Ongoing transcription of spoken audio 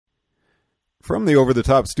From the Over the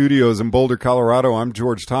Top Studios in Boulder, Colorado, I'm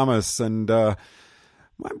George Thomas, and my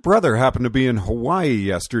brother happened to be in Hawaii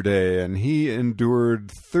yesterday, and he endured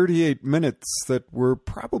 38 minutes that were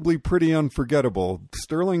probably pretty unforgettable.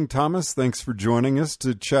 Sterling Thomas, thanks for joining us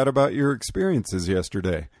to chat about your experiences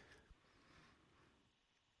yesterday.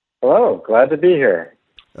 Hello, glad to be here.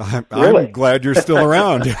 I'm Really? glad you're still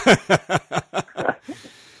around.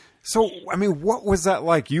 So, I mean, what was that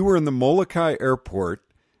like? You were in the Molokai airport,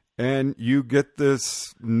 and you get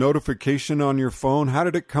this notification on your phone. How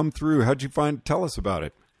did it come through? How'd you tell us about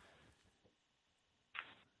it?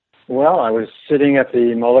 Well, I was sitting at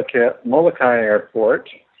the Molokai airport,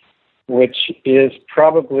 which is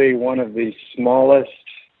probably one of the smallest,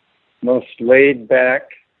 most laid-back,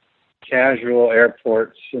 casual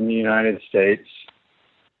airports in the United States.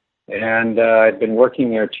 And I'd been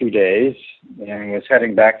working there 2 days and was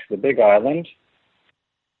heading back to the Big Island.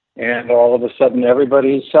 And all of a sudden,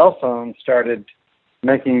 everybody's cell phone started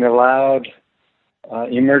making the loud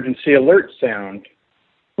emergency alert sound,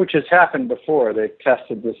 which has happened before. They've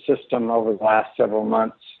tested the system over the last several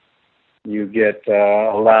months. You get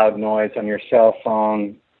a loud noise on your cell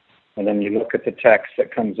phone, and then you look at the text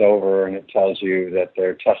that comes over, and it tells you that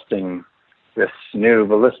they're testing this new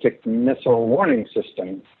ballistic missile warning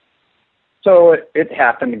system. So it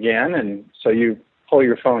happened again, and so you pull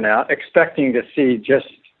your phone out, expecting to see just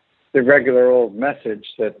the regular old message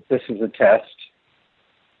that this is a test,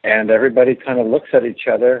 and everybody kind of looks at each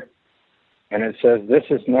other, and it says, this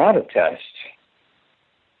is not a test.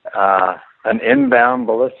 An inbound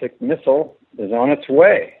ballistic missile is on its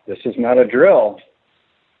way. This is not a drill.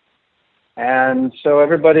 And so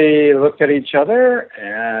everybody looked at each other,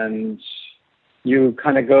 and you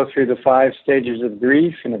kind of go through the 5 stages of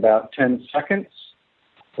grief in about 10 seconds.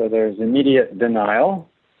 So there's immediate denial,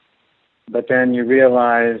 but then you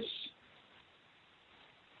realize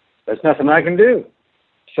there's nothing I can do.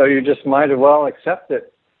 So you just might as well accept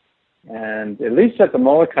it. And at least at the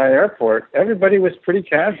Molokai airport, everybody was pretty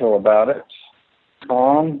casual about it.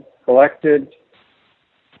 Calm, collected.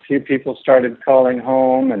 A few people started calling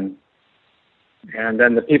home, and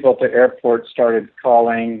then the people at the airport started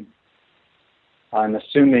calling, I'm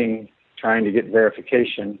assuming, trying to get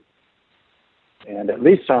verification. And at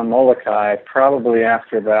least on Molokai, probably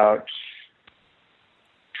after about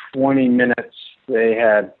 20 minutes, they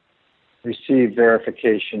had received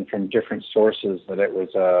verification from different sources that it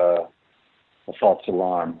was a false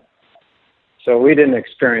alarm. So we didn't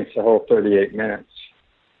experience the whole 38 minutes.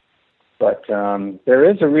 But there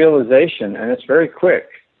is a realization, and it's very quick,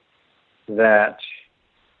 that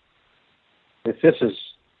if this is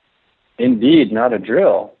indeed not a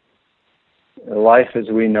drill, life as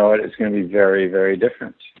we know it is going to be very, very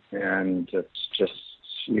different. And it's just,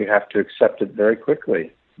 you have to accept it very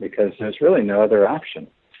quickly because there's really no other option.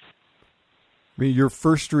 I mean, your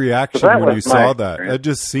first reaction when you saw that, it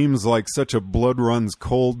just seems like such a blood runs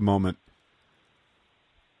cold moment.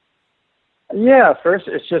 Yeah, first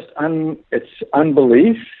it's just it's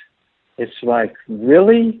unbelief. It's like,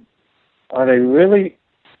 really? Are they really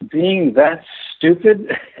being that stupid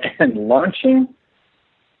and launching?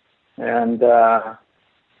 And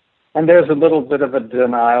there's a little bit of a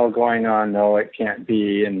denial going on. No, it can't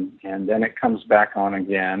be. And then it comes back on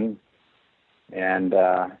again. And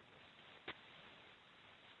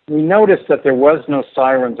we noticed that there was no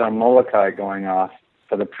sirens on Molokai going off.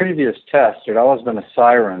 For the previous test, there'd always been a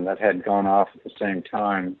siren that had gone off at the same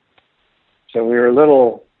time. So we were a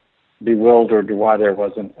little bewildered why there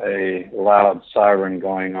wasn't a loud siren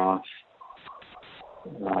going off.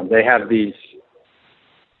 They have these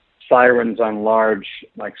sirens on large,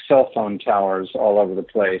 like, cell phone towers all over the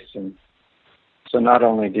place. And so not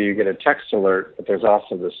only do you get a text alert, but there's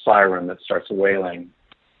also the siren that starts wailing.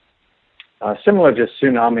 Similar to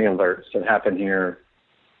tsunami alerts that happen here,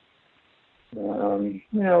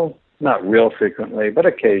 not real frequently, but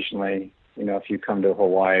occasionally. If you come to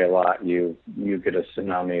Hawaii a lot, you get a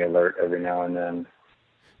tsunami alert every now and then.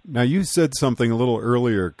 Now, you said something a little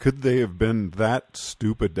earlier. Could they have been that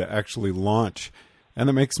stupid to actually launch? And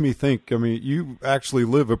it makes me think, I mean, you actually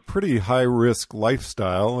live a pretty high-risk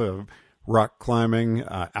lifestyle of rock climbing,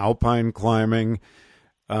 alpine climbing.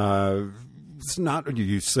 It's not,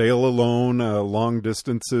 you sail alone long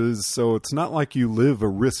distances, so it's not like you live a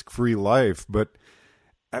risk-free life. But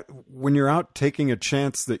when you're out taking a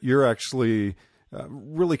chance that you're actually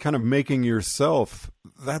really kind of making yourself,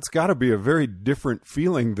 that's got to be a very different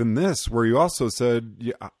feeling than this, where you also said,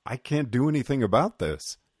 yeah, I can't do anything about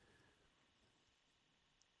this.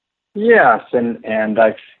 Yes, and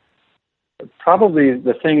I've probably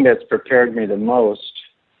the thing that's prepared me the most,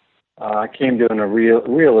 I came to a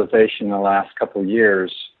realization in the last couple of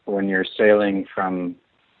years when you're sailing from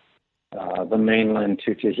the mainland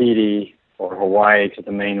to Tahiti or Hawaii to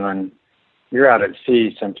the mainland, you're out at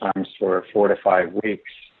sea sometimes for 4 to 5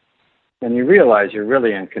 weeks, and you realize you're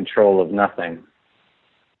really in control of nothing.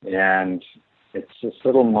 And it's this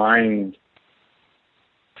little mind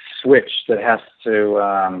switch that has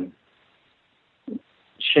to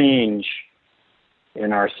change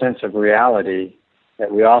in our sense of reality,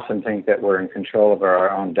 that we often think that we're in control of our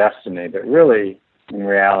own destiny, but really, in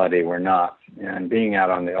reality, we're not. And being out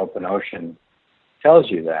on the open ocean tells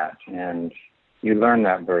you that, and you learn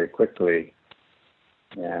that very quickly.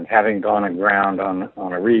 And having gone aground on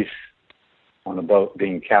a reef, on a boat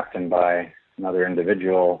being captained by another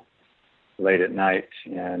individual late at night,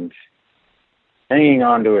 and hanging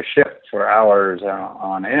onto a ship for hours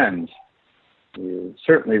on end, you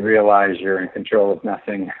certainly realize you're in control of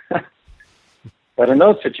nothing. But in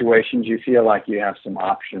those situations, you feel like you have some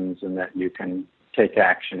options and that you can take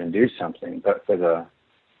action and do something. But for the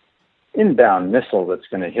inbound missile that's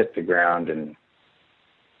going to hit the ground in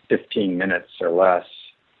 15 minutes or less,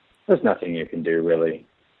 there's nothing you can do, really.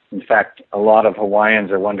 In fact, a lot of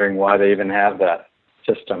Hawaiians are wondering why they even have that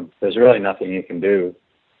system. There's really nothing you can do.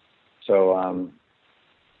 So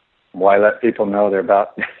why let people know they're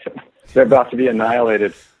about they're about to be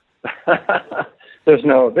annihilated? There's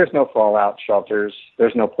no fallout shelters.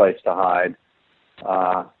 There's no place to hide.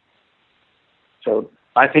 So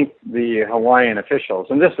I think the Hawaiian officials,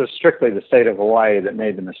 and this was strictly the state of Hawaii that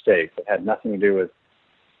made the mistake. It had nothing to do with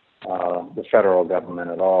the federal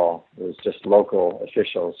government at all. It was just local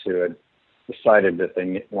officials who had decided that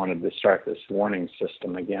they wanted to start this warning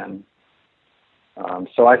system again.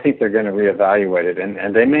 So I think they're going to reevaluate it,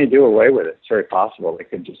 and they may do away with it. It's very possible. They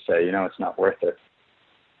could just say, it's not worth it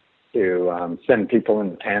to send people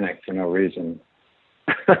into panic for no reason.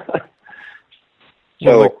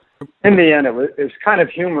 So in the end, it was kind of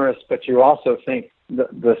humorous, but you also think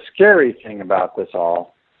the scary thing about this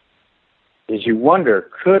all is you wonder,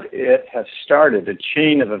 could it have started a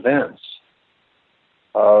chain of events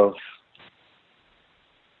of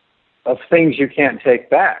things you can't take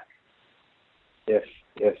back?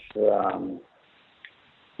 If the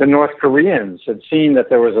North Koreans had seen that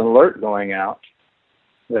there was an alert going out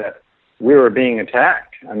that we were being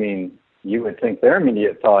attacked, I mean, you would think their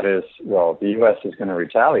immediate thought is, well, the U.S. is going to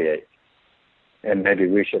retaliate, and maybe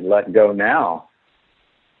we should let go now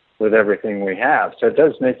with everything we have. So it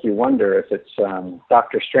does make you wonder if it's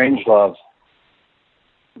Dr. Strangelove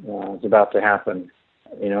is about to happen.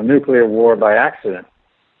 Nuclear war by accident,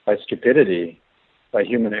 by stupidity, by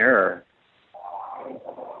human error.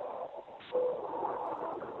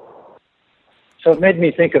 So it made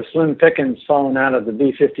me think of Slim Pickens falling out of the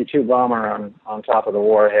B-52 bomber on top of the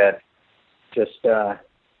warhead, just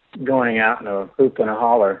going out in a hoop and a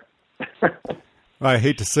holler. I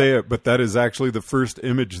hate to say it, but that is actually the first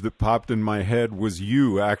image that popped in my head, was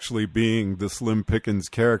you actually being the Slim Pickens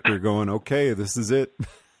character going, okay, this is it.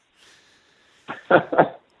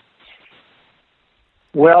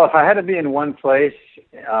 Well, if I had to be in one place,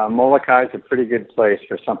 Molokai is a pretty good place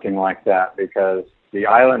for something like that, because the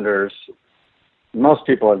islanders, most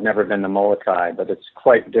people have never been to Molokai, but it's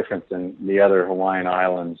quite different than the other Hawaiian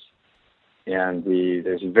islands. And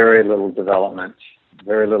there's very little development,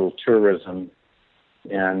 very little tourism,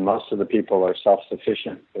 and most of the people are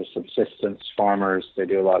self-sufficient. They're subsistence farmers. They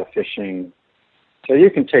do a lot of fishing. So you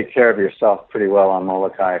can take care of yourself pretty well on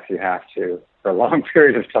Molokai if you have to for a long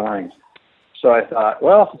period of time. So I thought,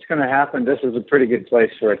 well, if it's going to happen, this is a pretty good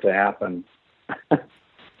place for it to happen.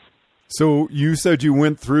 So you said you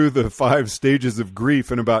went through the 5 stages of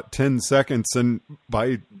grief in about 10 seconds. And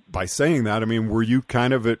by saying that, I mean, were you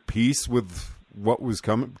kind of at peace with what was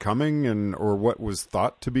coming or what was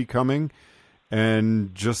thought to be coming,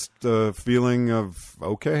 and just a feeling of,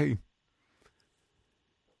 okay?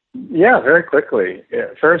 Yeah, very quickly.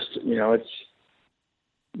 At first, you have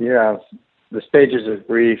the stages of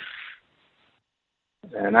grief,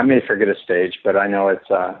 and I may forget a stage, but I know it's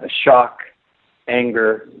a shock,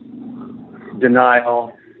 anger,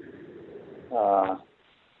 denial,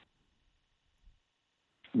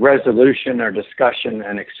 resolution or discussion,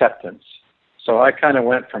 and acceptance. So I kind of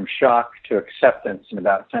went from shock to acceptance in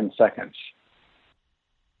about 10 seconds.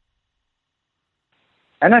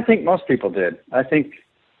 And I think most people did. I think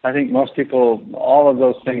most people, all of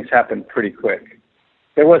those things happened pretty quick.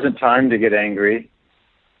 There wasn't time to get angry.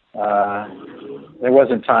 There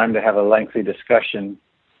wasn't time to have a lengthy discussion.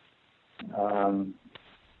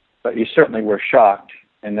 But you certainly were shocked,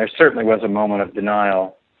 and there certainly was a moment of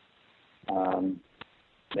denial. And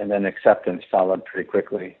then acceptance followed pretty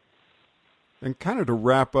quickly. And kind of to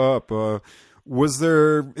wrap up, Was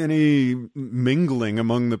there any mingling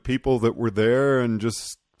among the people that were there and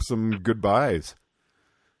just some goodbyes?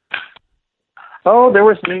 Oh, there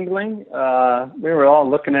was mingling. We were all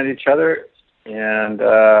looking at each other and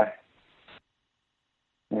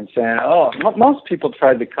saying, most people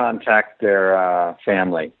tried to contact their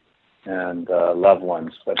family and loved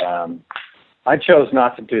ones, but I chose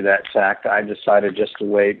not to do that tact. I decided just to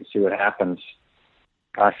wait and see what happens.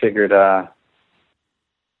 I figured, I'll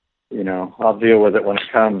deal with it when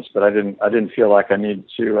it comes, but I didn't feel like I needed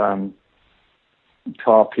to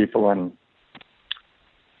call people and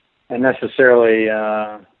necessarily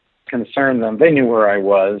concern them. They knew where I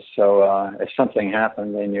was, so if something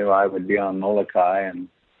happened, they knew I would be on Molokai,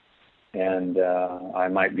 and I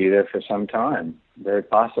might be there for some time. Very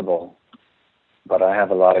possible. But I have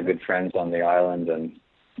a lot of good friends on the island, and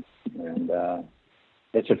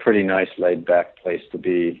it's a pretty nice, laid-back place to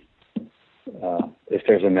be if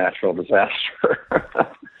there's a natural disaster.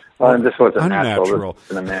 Well, and this was a natural, this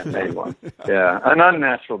was a man-made one. Yeah, an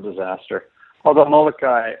unnatural disaster. Although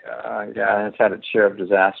Molokai, has had its share of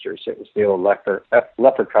disasters. It was the old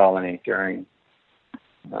leper colony during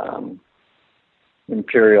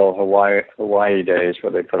imperial Hawaii days,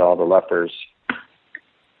 where they put all the lepers.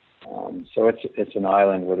 So it's an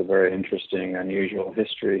island with a very interesting, unusual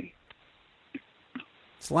history.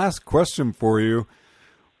 This last question for you: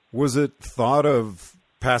 was it thought of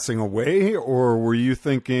passing away, or were you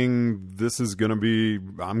thinking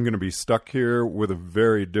I'm going to be stuck here with a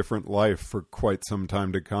very different life for quite some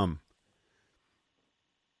time to come?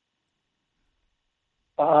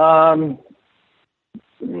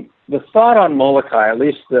 The thought on Molokai, at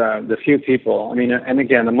least the few people, I mean, and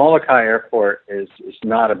again, the Molokai airport is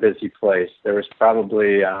not a busy place. There was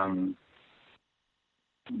probably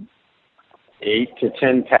 8 to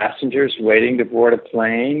 10 passengers waiting to board a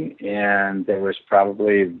plane, and there was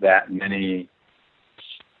probably that many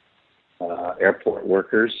airport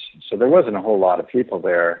workers. So there wasn't a whole lot of people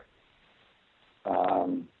there.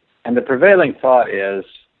 And the prevailing thought is,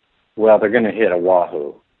 well, they're going to hit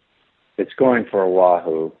Oahu. It's going for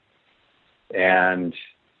Oahu. And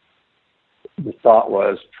the thought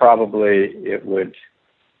was probably it would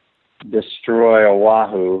destroy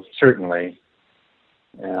Oahu, certainly.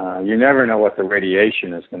 You never know what the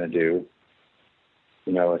radiation is going to do.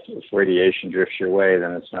 If radiation drifts your way,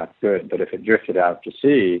 then it's not good. But if it drifted out to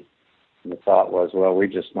sea, the thought was, well, we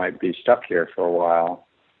just might be stuck here for a while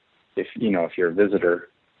if you're a visitor.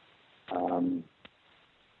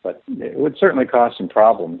 But it would certainly cause some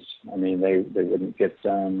problems. I mean, they wouldn't get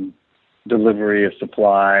delivery of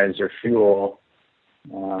supplies or fuel.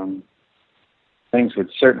 Things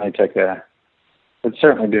would certainly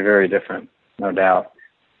be very different, no doubt.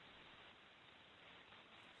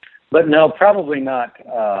 But no, probably not.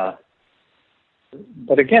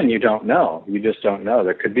 But again, you don't know. You just don't know.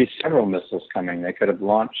 There could be several missiles coming. They could have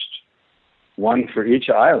launched one for each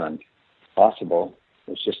island. Possible.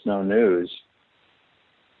 There's just no news.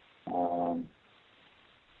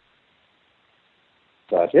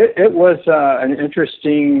 But it was an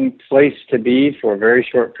interesting place to be for a very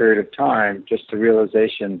short period of time. Just the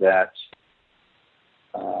realization that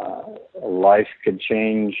life could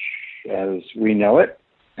change as we know it.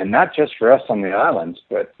 And not just for us on the islands,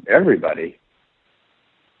 but everybody.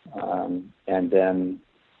 And then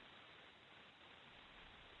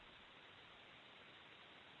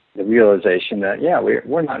the realization that,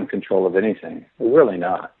 we're not in control of anything. We're really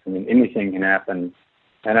not. I mean, anything can happen.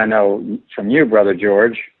 And I know from you, Brother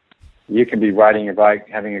George, you can be riding your bike,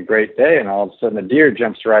 having a great day, and all of a sudden a deer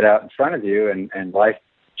jumps right out in front of you, and life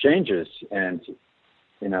changes. And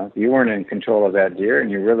you weren't in control of that deer,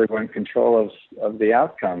 and you really weren't in control of the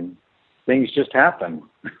outcome. Things just happen.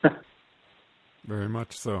 Very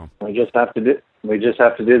much so. We just have to do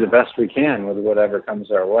the best we can with whatever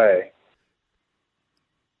comes our way.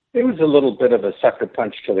 It was a little bit of a sucker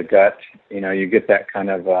punch to the gut. You get that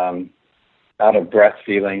kind of out of breath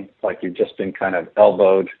feeling, like you've just been kind of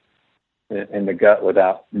elbowed in the gut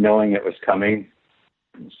without knowing it was coming.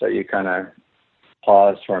 So you kind of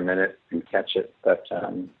pause for a minute and catch it. But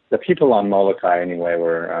the people on Molokai anyway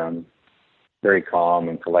were very calm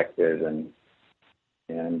and collected, and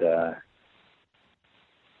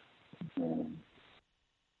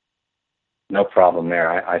no problem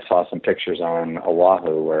there. I saw some pictures on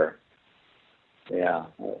Oahu where,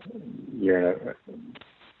 you're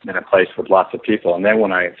in a place with lots of people. And then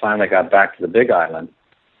when I finally got back to the Big Island,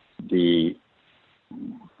 the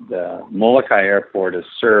Molokai airport is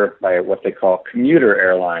served by what they call commuter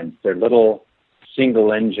airlines. They're little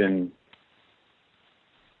single-engine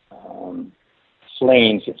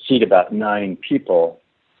planes that seat about 9 people.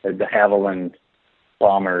 They're de Havilland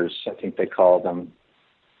bombers, I think they call them.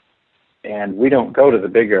 And we don't go to the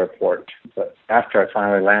big airport. But after I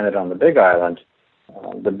finally landed on the big island,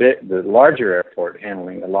 the larger airport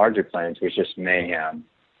handling the larger planes was just mayhem.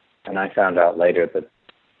 And I found out later that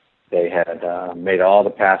they had made all the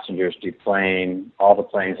passengers deplane. All the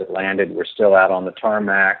planes that landed were still out on the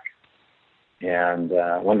tarmac. And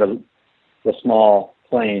when the small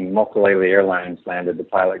plane, Mokulele Airlines, landed, the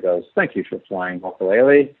pilot goes, "Thank you for flying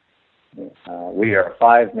Mokulele. We are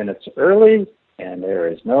 5 minutes early, and there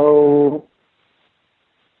are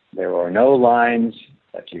no lines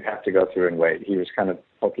that you have to go through and wait." He was kind of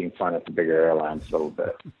poking fun at the bigger airlines a little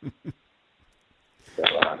bit. So,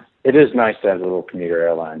 it is nice to have the little commuter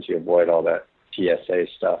airlines. You avoid all that TSA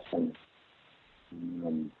stuff, and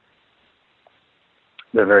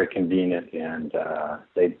they're very convenient, and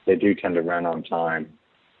they do tend to run on time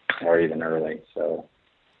or even early. So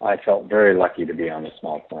I felt very lucky to be on a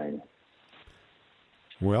small plane.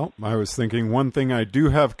 Well, I was thinking one thing I do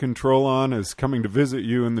have control on is coming to visit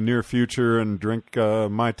you in the near future and drink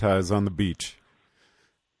Mai Tais on the beach.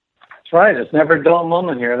 That's right. It's never a dull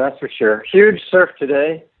moment here, that's for sure. Huge surf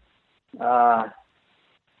today. Right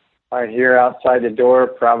here outside the door,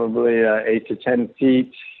 probably 8 to 10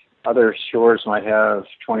 feet. Other shores might have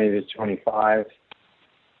 20 to 25.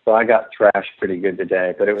 So I got thrashed pretty good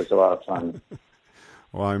today, but it was a lot of fun.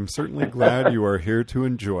 Well, I'm certainly glad you are here to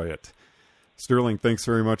enjoy it. Sterling, thanks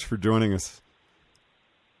very much for joining us.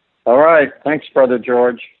 All right. Thanks, Brother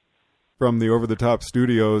George. From the Over the Top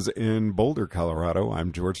Studios in Boulder, Colorado,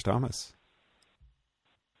 I'm George Thomas.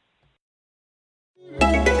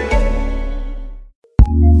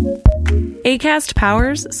 Acast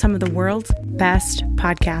powers some of the world's best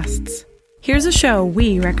podcasts. Here's a show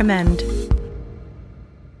we recommend.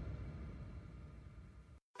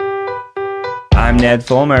 I'm Ned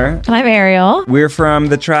Fulmer. And I'm Ariel. We're from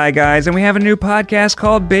The Try Guys, and we have a new podcast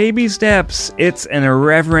called Baby Steps. It's an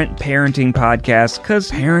irreverent parenting podcast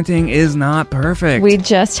because parenting is not perfect. We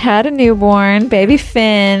just had a newborn, baby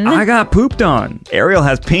Finn. I got pooped on. Ariel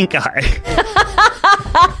has pink eye.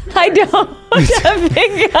 I don't have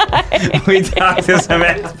pink eye. We talk to some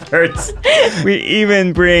experts. We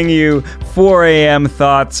even bring you 4 a.m.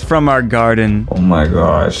 thoughts from our garden. Oh my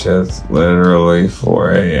gosh, it's literally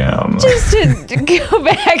 4 a.m. Just to go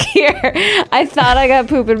back here, I thought I got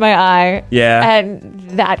poop in my eye. Yeah. And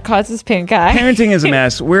that causes pink eye. Parenting is a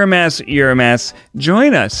mess. We're a mess. You're a mess.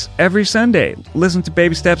 Join us every Sunday. Listen to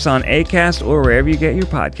Baby Steps on Acast or wherever you get your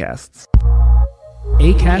podcasts.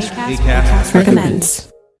 Acast recommends.